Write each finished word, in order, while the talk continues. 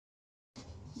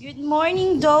Good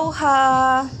morning,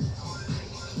 Doha.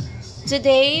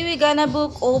 Today we're gonna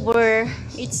book Uber.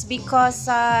 It's because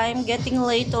I'm getting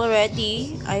late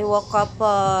already. I woke up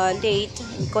late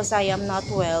because I am not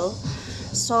well.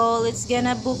 So let's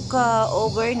gonna book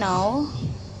Uber now.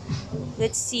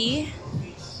 Let's see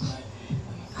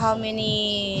how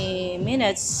many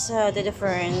minutes the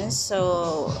difference.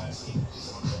 So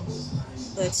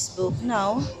let's book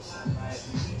now.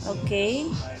 Okay.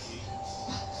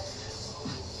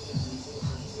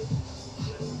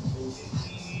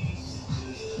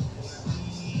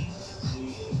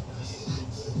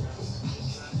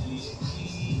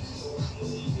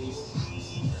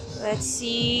 Let's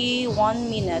see, 1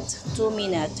 minute, 2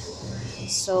 minutes.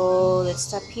 So let's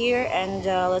stop here and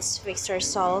let's fix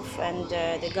ourselves. And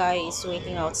the guy is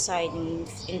waiting outside in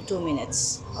 2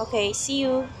 minutes. Okay, see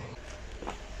you.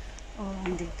 Oh,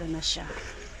 andito na siya.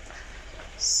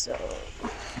 So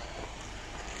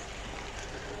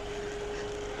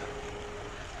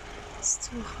it's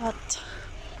too hot.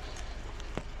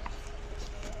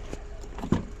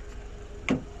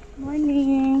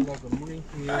 Morning. Hello, good morning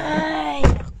to you. Ay,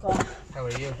 ako. How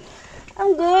are you?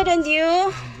 I'm good, and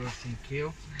you? I'm good, thank you.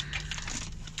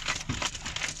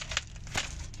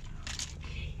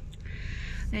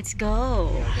 Let's go.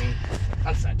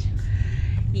 Outside.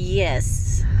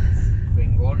 Yes.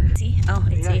 Going good. See? Oh,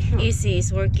 it's Yeah, sure. easy. It's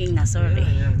working na. Sorry.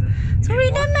 No. Sorry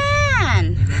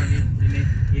naman.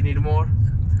 You need more?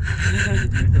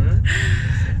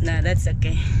 No, that's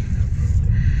okay.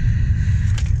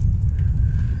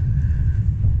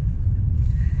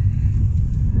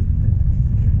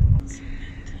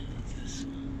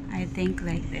 I think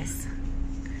like this.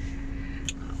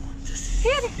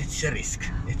 It's a risk.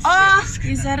 It's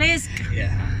It's a risk. Yeah.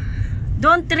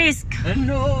 Don't risk.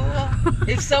 No.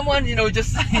 If someone,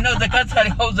 just, the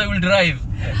Qatari how they will drive.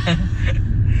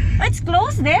 It's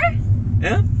closed there?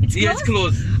 Yeah? It's It's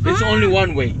closed. It's only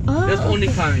one way. That's only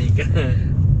coming.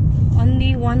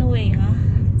 Only one way, huh?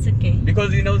 It's okay. Because,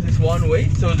 this one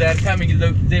way, so they're coming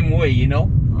the same way,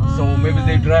 So maybe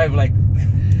they drive like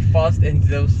fast and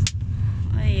those.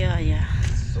 Yeah.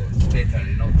 So it's better,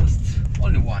 just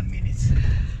only 1 minute.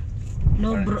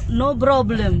 No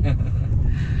problem.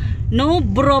 No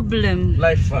problem.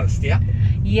 Life first, yeah?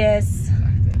 Yes.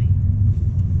 Exactly.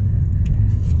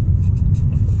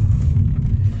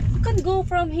 We can go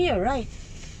from here, right?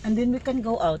 And then we can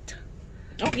go out.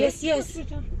 Okay. Yes.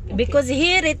 Because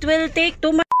here it will take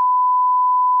too much.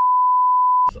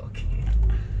 Okay.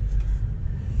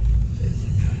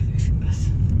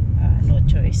 No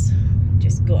choice.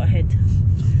 Just go ahead.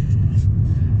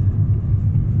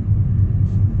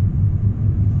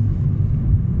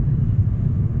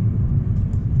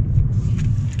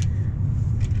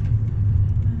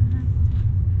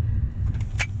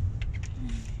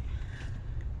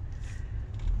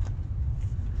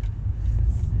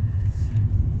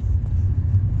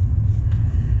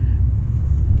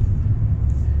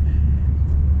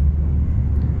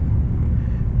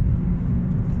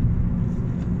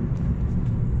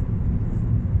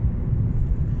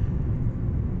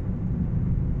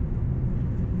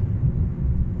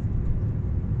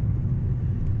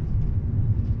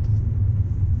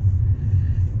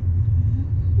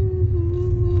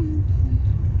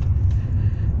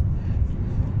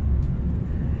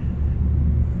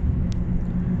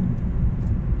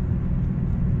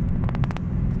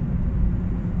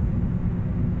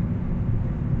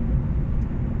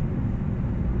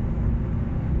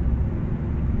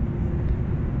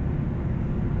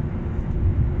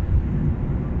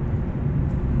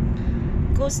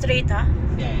 Go straight, huh?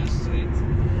 Yeah, straight.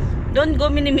 Don't go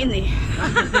mini-mini.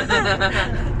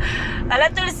 على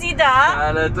طول سيدة ها؟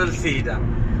 على طول سيدة.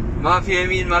 ما في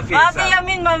يمين ما في ما يسار. في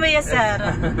يمين ما في يسار.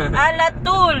 على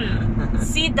طول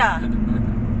سيدة.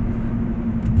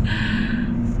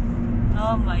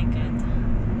 Oh my god.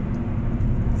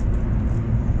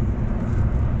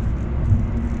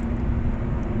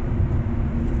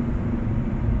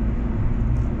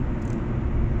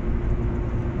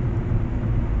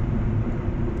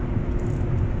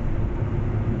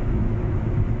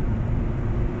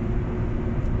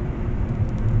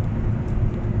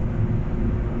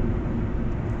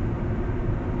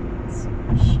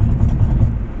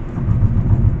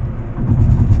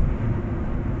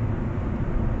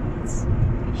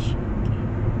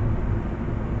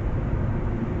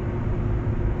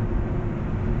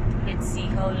 Let's see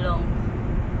how long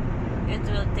it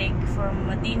will take from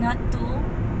Madinath to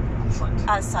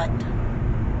Assad.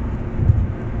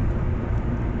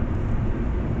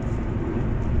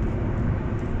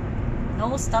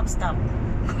 No stop.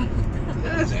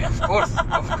 Yes,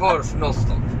 of course, no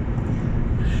stop.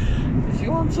 If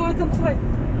you want, so I can try.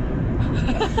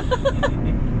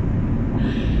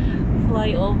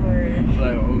 Fly over.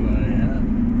 Fly over, yeah.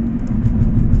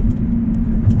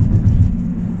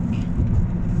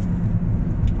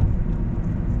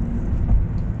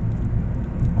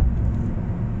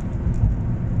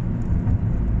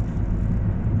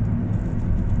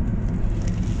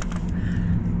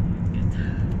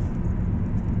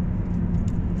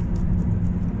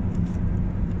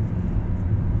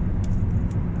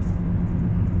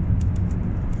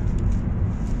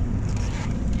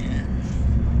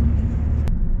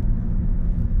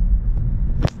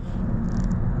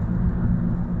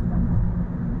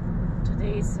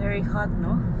 Today is very hot,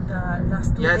 no? The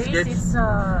last 2 Yeah, days it's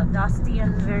dusty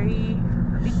and very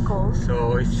a bit cold.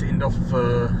 So it's end of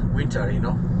winter, you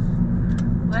know.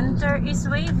 Winter is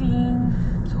waving.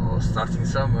 So starting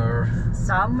summer.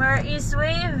 Summer is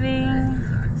waving.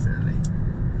 Exactly.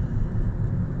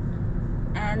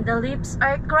 And the lips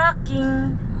are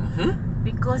cracking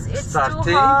because it's Starting.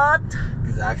 too hot.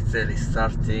 Exactly,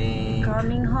 starting.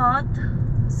 Becoming hot.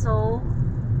 So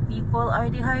people are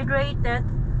dehydrated.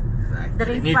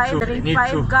 Exactly. Drink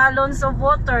 5 gallons of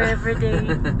water every day.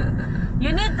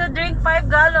 You need to drink 5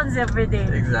 gallons every day.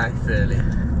 Exactly.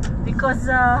 Because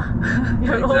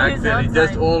you're always outside.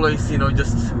 Just always, you know,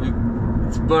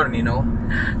 it's burn, you know.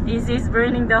 Is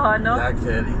burning the hot, no?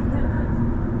 Exactly.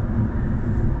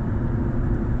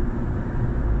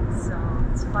 So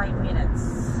it's 5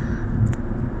 minutes.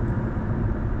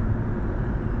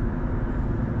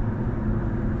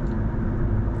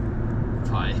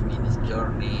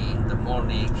 Journey in the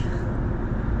morning.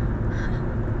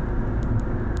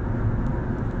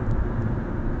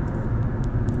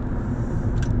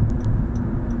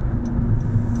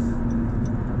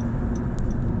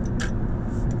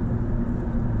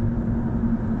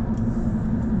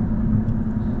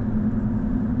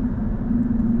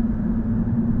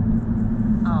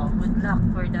 Oh, good luck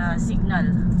for the signal.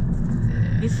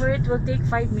 Before it will take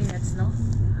 5 minutes, no?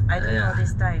 I don't know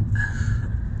this time.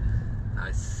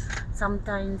 Nice.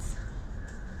 Sometimes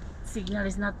signal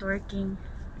is not working.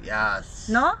 Yes.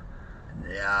 No?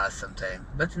 Yeah, sometimes.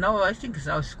 But now I think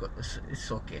now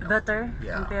it's okay now. Better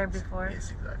Yeah. compared before.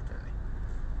 Yes, exactly.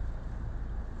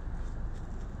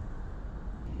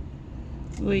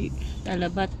 Uy,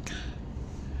 talabat.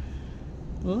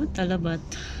 Oh, talabat.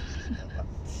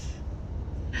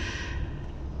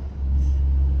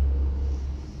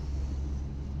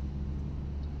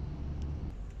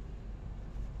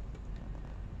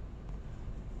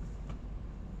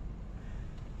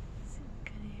 Is it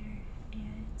clear?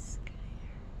 Yeah, it's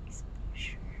clear.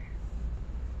 Exposure.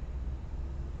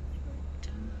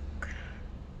 Dark.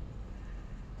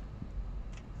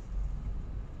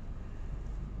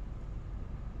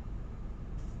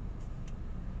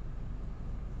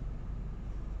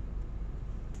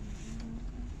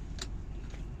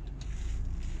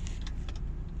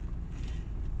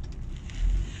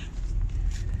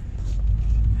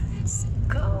 Let's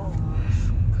go.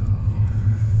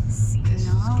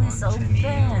 Signal is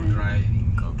open.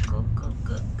 Driving. Go, go, go,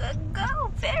 go, go,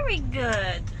 go. Very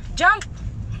good. Jump.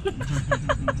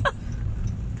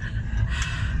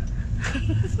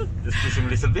 Just push him a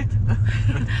little bit.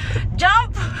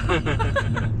 Jump.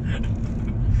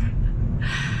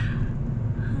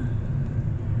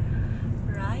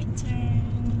 Right turn.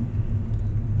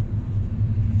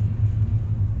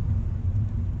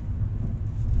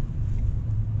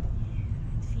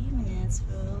 In a few minutes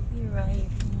we'll be arriving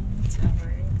to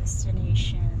our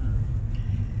destination.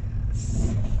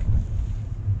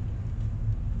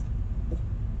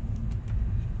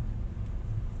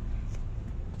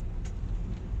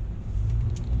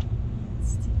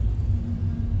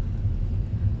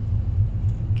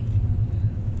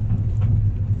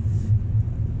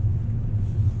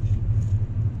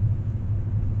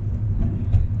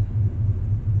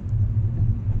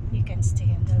 You can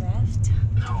stay on the left.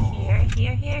 No. Here. We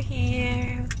are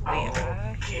here.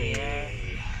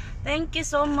 Thank you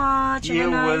so much. Have You're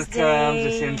a nice welcome. The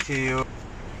day. same to you.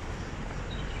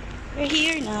 We're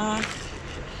here now.